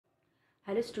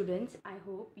Hello students, I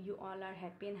hope you all are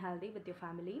happy and healthy with your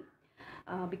family.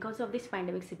 Because of this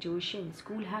pandemic situation,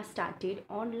 school has started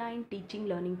online teaching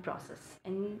learning process,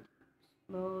 and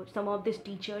some of these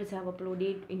teachers have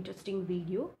uploaded interesting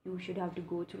video. You should have to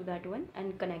go through that one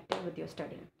and connect it with your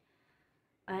studying.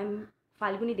 I'm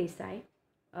Falguni Desai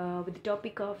with the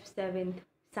topic of 7th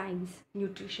Science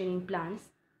Nutrition in Plants.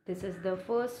 This is the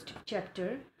first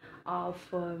chapter of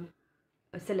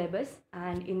syllabus,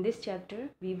 and in this chapter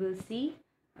we will see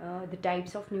the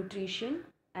types of nutrition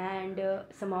and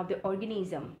some of the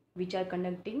organism which are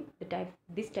conducting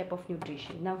this type of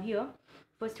nutrition. Now here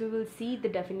first we will see the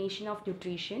definition of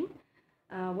nutrition.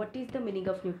 What is the meaning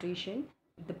of nutrition?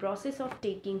 The process of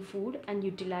taking food and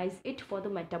utilize it for the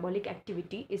metabolic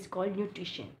activity is called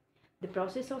nutrition. The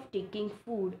process of taking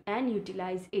food and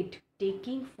utilize it,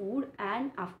 taking food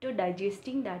and after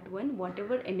digesting that one,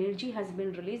 whatever energy has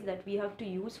been released that we have to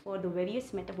use for the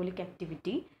various metabolic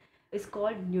activity is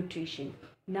called nutrition.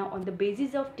 Now on the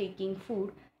basis of taking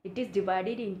food, it is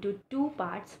divided into two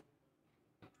parts.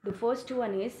 The first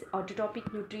one is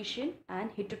autotropic nutrition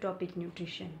and heterotropic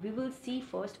nutrition. We will see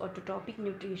first autotropic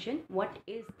nutrition. What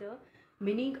is the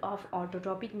meaning of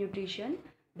autotropic nutrition?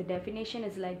 The definition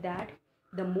is like that: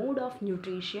 the mode of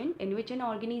nutrition in which an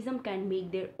organism can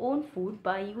make their own food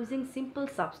by using simple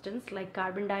substance like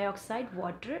carbon dioxide,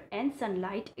 water and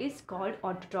sunlight is called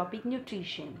autotropic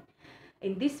nutrition.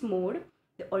 In this mode,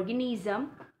 the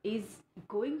organism is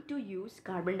going to use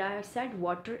carbon dioxide,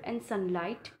 water and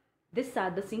sunlight. These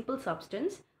are the simple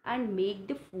substance and make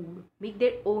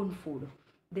their own food.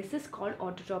 This is called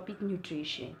autotropic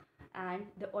nutrition. And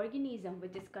the organism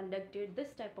which is conducted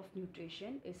this type of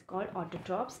nutrition is called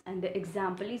autotrophs, and the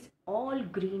example is all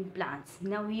green plants.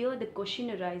 Now here the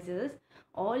question arises: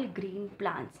 all green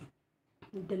plants,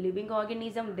 the living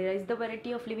organism, there is the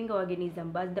variety of living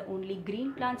organism, but the only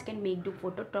green plants can make the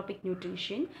phototropic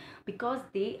nutrition because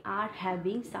they are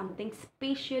having something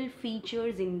special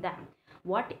features in them.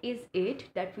 What is it?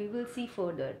 That we will see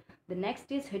further. The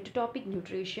next is heterotropic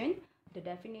nutrition. The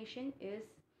definition is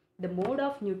the mode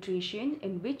of nutrition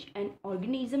in which an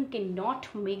organism cannot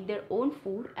make their own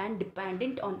food and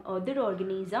dependent on other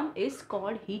organism is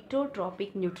called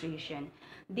heterotropic nutrition.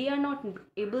 They are not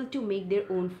able to make their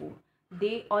own food.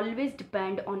 They always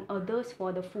depend on others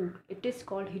for the food. It is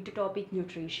called heterotropic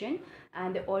nutrition,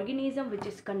 and the organism which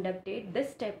is conducted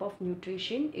this type of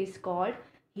nutrition is called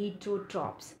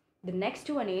heterotrophs. The next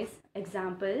one is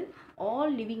example all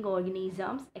living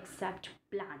organisms except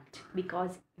plant,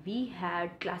 because we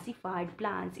had classified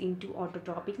plants into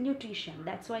autotropic nutrition.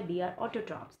 That's why they are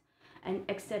autotrophs, and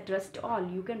etc. all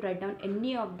you can write down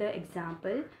any of the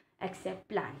example except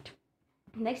plant.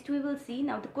 Next we will see,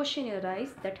 now the question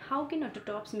arises that how can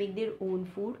autotrophs make their own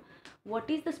food? What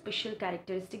is the special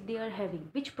characteristic they are having?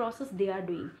 Which process they are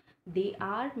doing? They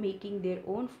are making their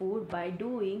own food by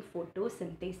doing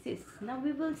photosynthesis. Now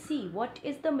we will see what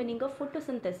is the meaning of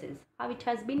photosynthesis, how it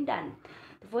has been done.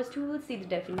 First we will see the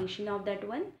definition of that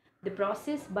one. The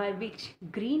process by which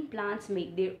green plants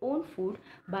make their own food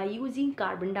by using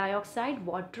carbon dioxide,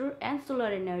 water and solar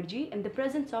energy in the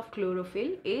presence of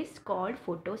chlorophyll is called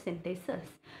photosynthesis.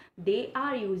 They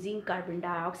are using carbon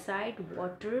dioxide,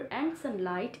 water and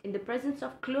sunlight in the presence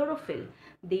of chlorophyll.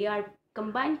 They are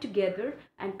combined together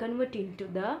and convert into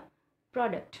the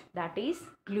product, that is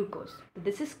glucose.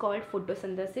 This is called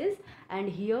photosynthesis, and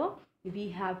here we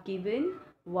have given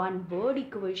one word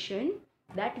equation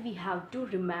that we have to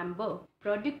remember.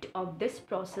 Product of this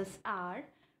process are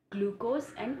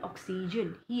glucose and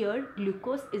oxygen. Here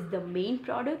glucose is the main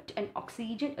product and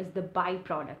oxygen is the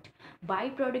byproduct.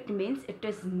 Byproduct means it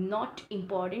is not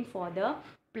important for the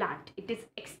plant, it is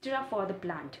extra for the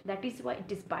plant, that is why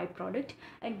it is byproduct,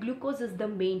 and glucose is the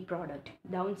main product.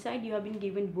 Downside you have been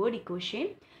given word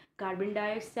equation: carbon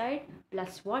dioxide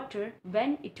plus water,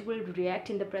 when it will react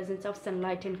in the presence of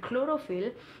sunlight and chlorophyll,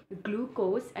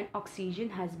 glucose and oxygen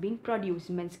has been produced.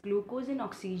 Means glucose and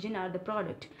oxygen are the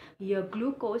product. Here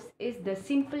glucose is the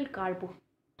simple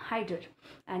carbohydrate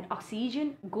and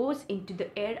oxygen goes into the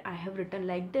air. I have written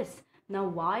like this. Now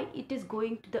why it is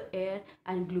going to the air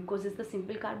and glucose is the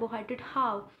simple carbohydrate?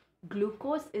 How?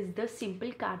 Glucose is the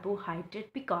simple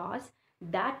carbohydrate because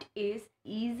that is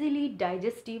easily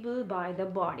digestible by the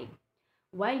body.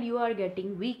 While you are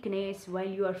getting weakness, while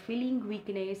you are feeling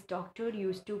weakness, doctor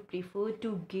used to prefer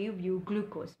to give you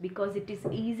glucose because it is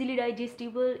easily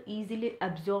digestible, easily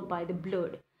absorbed by the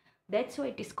blood. That's why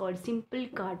it is called simple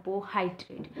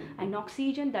carbohydrate. And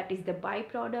oxygen, that is the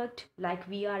byproduct, like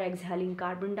we are exhaling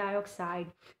carbon dioxide,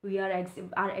 we are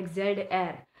exhaled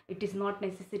air. It is not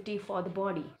necessity for the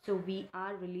body, so we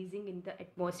are releasing in the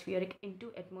atmospheric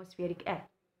into atmospheric air.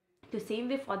 The same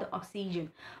way for the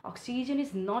oxygen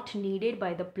is not needed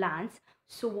by the plants,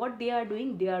 so what they are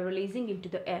doing, they are releasing into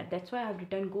the air. That's why I have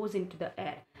written goes into the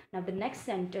air. Now the next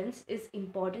sentence is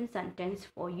important sentence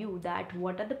for you, that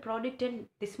what are the product, and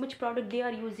this much product they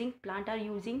are using, plant are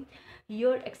using.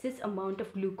 Here excess amount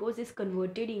of glucose is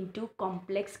converted into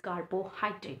complex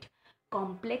carbohydrate.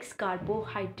 Complex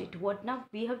carbohydrate, what now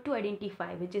we have to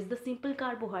identify which is the simple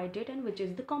carbohydrate and which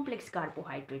is the complex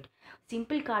carbohydrate.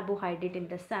 Simple carbohydrate in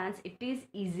the sense it is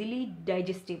easily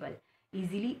digestible,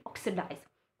 easily oxidized,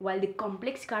 while the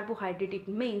complex carbohydrate, it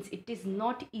means it is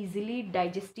not easily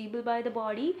digestible by the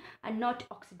body and not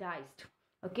oxidized.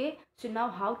 Okay, so now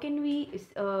how can we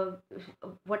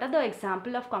what are the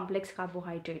example of complex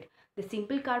carbohydrate? The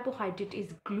simple carbohydrate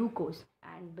is glucose,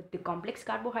 and but the complex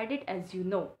carbohydrate, as you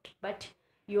know, but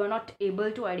you are not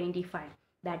able to identify,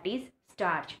 that is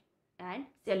starch and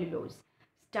cellulose.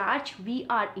 Starch we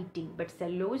are eating, but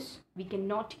cellulose we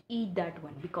cannot eat that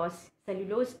one, because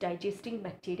cellulose digesting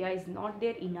bacteria is not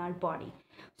there in our body.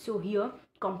 So here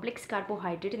complex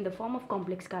carbohydrate, in the form of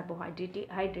complex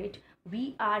carbohydrate,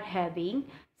 we are having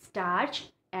starch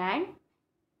and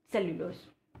cellulose.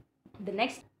 The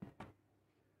next,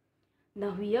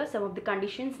 now here some of the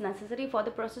conditions necessary for the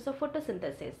process of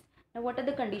photosynthesis. Now what are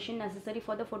the conditions necessary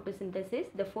for the photosynthesis?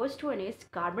 The first one is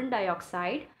carbon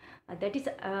dioxide, that is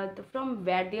from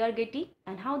where they are getting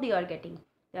and how they are getting.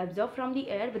 They absorb from the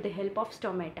air with the help of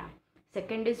stomata.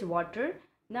 Second is water.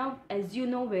 Now as you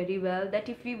know very well that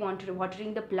if we want to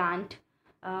watering the plant,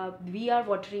 we are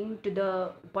watering to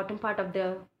the bottom part of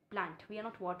the plant, we are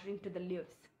not watering to the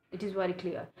leaves. It is very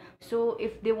clear. So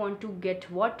if they want to get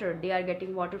water, they are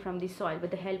getting water from the soil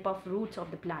with the help of roots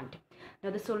of the plant.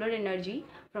 Now the solar energy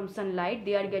from sunlight,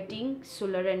 they are getting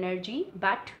solar energy,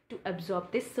 but to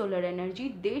absorb this solar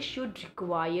energy they should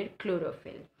require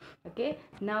chlorophyll. Okay,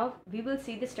 now we will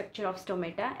see the structure of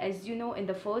stomata. As you know, in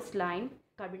the first line,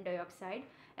 carbon dioxide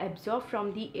absorbed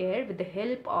from the air with the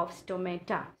help of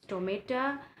stomata.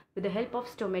 With the help of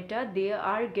stomata they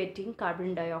are getting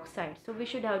carbon dioxide. So we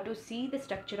should have to see the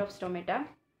structure of stomata.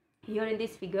 Here in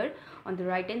this figure, on the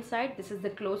right hand side, this is the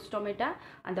closed stomata,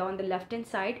 and on the left hand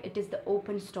side it is the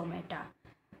open stomata.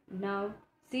 Now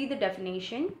see the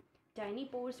definition. Tiny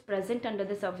pores present under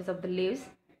the surface of the leaves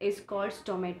is called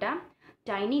stomata.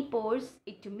 Tiny pores,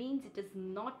 it means it is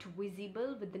not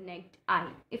visible with the naked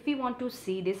eye. If we want to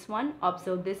see this one,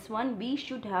 observe this one, we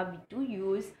should have to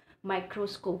use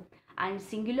microscope. And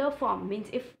singular form means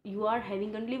if you are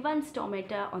having only one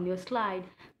stomata on your slide,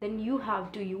 then you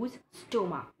have to use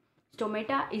stoma.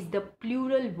 Stomata is the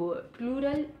plural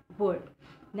word.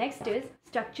 Next is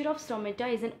structure of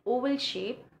stomata is an oval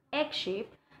shape, egg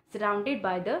shape, surrounded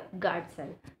by the guard cell.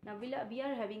 Now we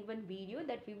are having one video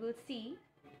that we will see.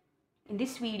 In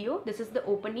this video, this is the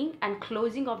opening and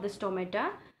closing of the stomata.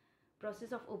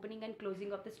 Process of opening and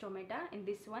closing of the stomata. In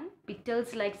this one,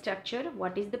 petals like structure.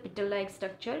 What is the petal like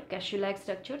structure? Cashew like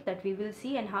structure, that we will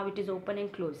see, and how it is open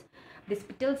and closed. This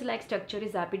petals like structure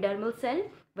is epidermal cell.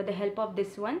 With the help of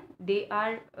this one, they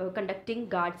are conducting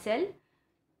guard cell.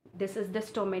 This is the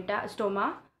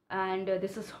stoma, and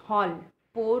this is hall,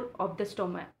 pore of the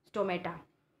stomata.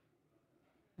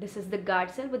 This is the guard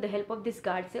cell. With the help of this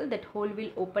guard cell, that hole will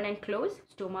open and close,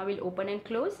 stoma will open and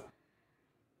close.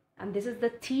 And this is the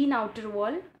thin outer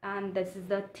wall, and this is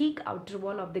the thick outer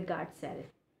wall of the guard cell.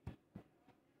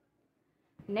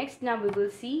 Next, now we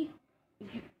will see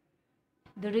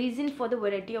the reason for the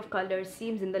variety of colors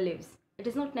seams in the leaves. It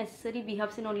is not necessary we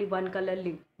have seen only one color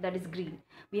leaf, that is green.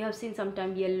 We have seen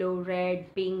sometimes yellow,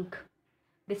 red, pink,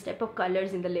 this type of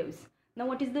colors in the leaves. Now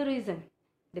what is the reason?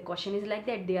 The question is like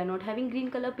that, they are not having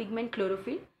green color pigment,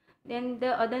 chlorophyll. Then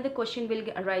the question will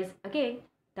arise again,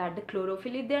 that the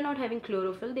chlorophyll, if they are not having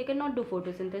chlorophyll, they cannot do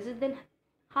photosynthesis, then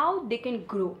how they can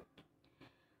grow?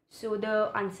 So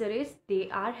the answer is they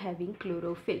are having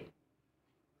chlorophyll.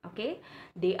 Okay,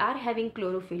 they are having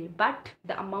chlorophyll, but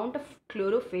the amount of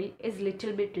chlorophyll is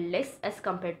little bit less as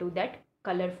compared to that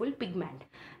colorful pigment,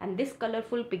 and this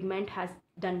colorful pigment has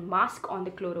done mask on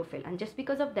the chlorophyll, and just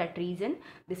because of that reason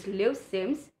this leaf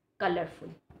seems colorful.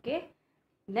 Okay,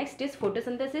 next is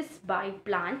photosynthesis by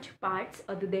plant parts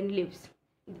other than leaves.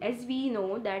 As we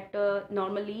know that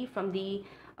normally from the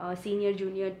senior,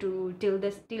 junior to till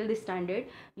the standard,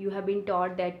 you have been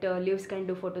taught that leaves can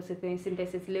do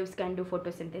photosynthesis, leaves can do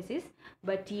photosynthesis.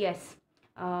 But yes,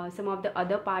 some of the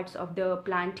other parts of the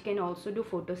plant can also do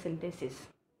photosynthesis.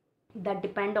 That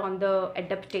depend on the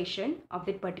adaptation of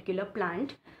that particular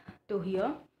plant. So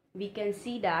here we can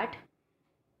see that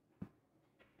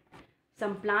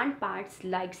some plant parts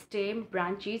like stem,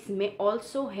 branches may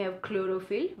also have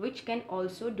chlorophyll, which can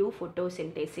also do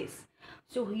photosynthesis.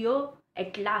 So here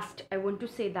At last, I want to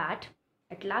say that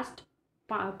at last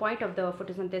point of the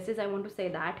photosynthesis, I want to say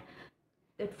that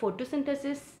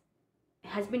photosynthesis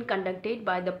has been conducted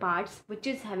by the parts which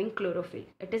is having chlorophyll.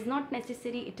 It is not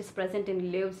necessary it is present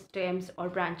in leaves, stems or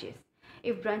branches.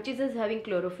 If branches is having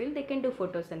chlorophyll, they can do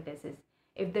photosynthesis.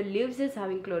 If the leaves is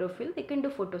having chlorophyll, they can do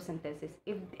photosynthesis.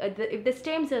 If the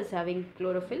stems is having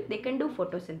chlorophyll, they can do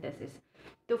photosynthesis.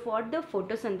 So for the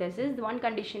photosynthesis, one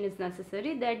condition is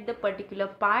necessary, that the particular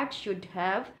part should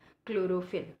have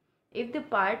chlorophyll.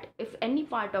 If any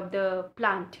part of the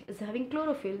plant is having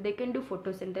chlorophyll, they can do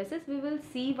photosynthesis. We will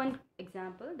see one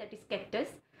example, that is cactus.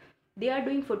 They are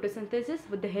doing photosynthesis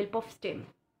with the help of stem.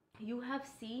 You have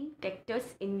seen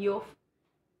cactus in your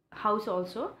house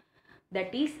also,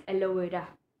 that is aloe vera.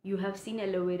 You have seen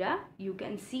aloe vera, you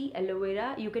can see aloe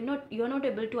vera, you are not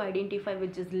able to identify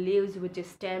which is leaves, which is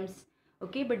stems,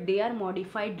 okay, but they are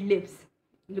modified leaves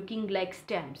looking like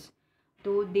stems.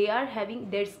 So they are having,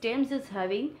 their stems is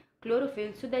having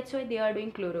chlorophyll, so that's why they are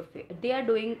doing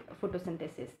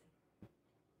photosynthesis.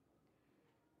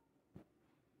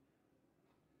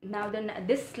 Now then,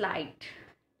 this slide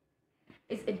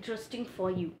is interesting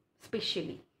for you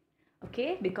especially,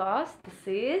 okay, because this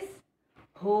is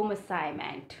home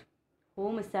assignment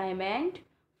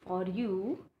for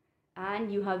you,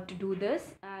 and you have to do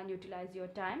this and utilize your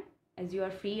time as you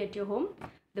are free at your home.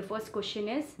 The first question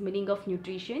is meaning of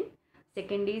nutrition.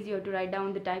 Second is you have to write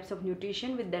down the types of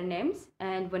nutrition with their names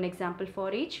and one example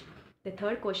for each. The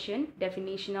third question,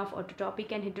 definition of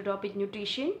autotropic and heterotropic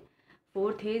nutrition.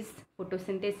 Fourth is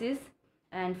photosynthesis,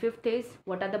 and fifth is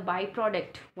what is the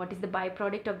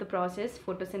byproduct of the process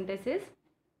photosynthesis.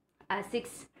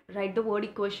 Six, write the word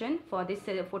equation for this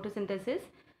photosynthesis.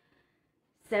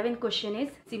 Seventh question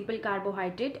is simple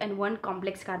carbohydrate and one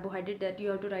complex carbohydrate that you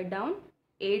have to write down.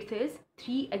 Eighth is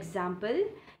 3 example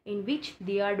in which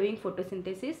they are doing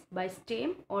photosynthesis by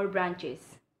stem or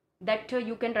branches, that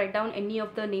you can write down any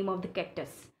of the name of the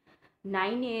cactus.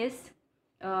 9 is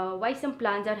why some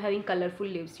plants are having colorful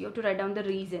leaves. You have to write down the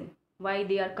reason why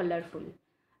they are colorful.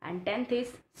 And 10th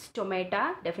is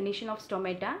stomata, definition of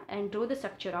stomata, and draw the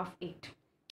structure of it.